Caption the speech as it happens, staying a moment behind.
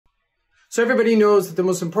So everybody knows that the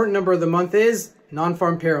most important number of the month is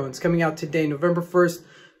non-farm payroll. It's coming out today, November 1st,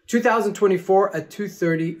 2024 at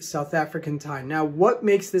 2:30 South African time. Now, what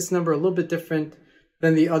makes this number a little bit different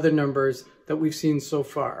than the other numbers that we've seen so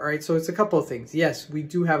far? All right, so it's a couple of things. Yes, we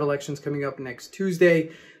do have elections coming up next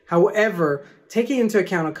Tuesday. However, taking into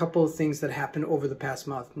account a couple of things that happened over the past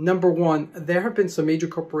month. Number one, there have been some major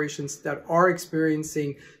corporations that are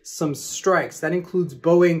experiencing some strikes. That includes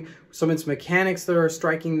Boeing, some of its mechanics that are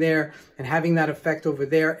striking there and having that effect over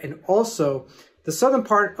there. And also, the southern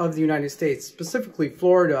part of the United States, specifically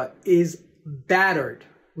Florida, is battered,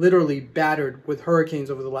 literally battered with hurricanes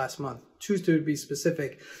over the last month. Choose to be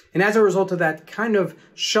specific. And as a result of that, kind of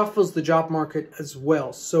shuffles the job market as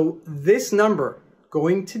well. So this number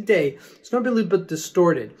going today, it's going to be a little bit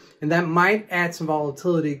distorted, and that might add some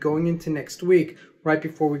volatility going into next week, right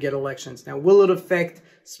before we get elections. Now, will it affect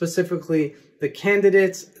specifically the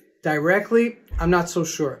candidates directly? I'm not so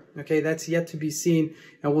sure. Okay, that's yet to be seen,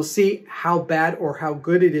 and we'll see how bad or how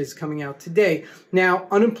good it is coming out today. Now,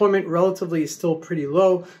 unemployment relatively is still pretty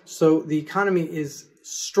low, so the economy is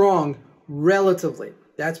strong relatively.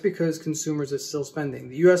 That's because consumers are still spending.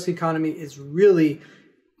 The U.S. economy is really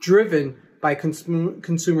driven by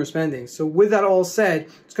consumer spending. So with that all said,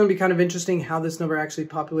 it's going to be kind of interesting how this number actually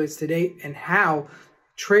populates today and how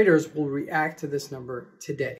traders will react to this number today.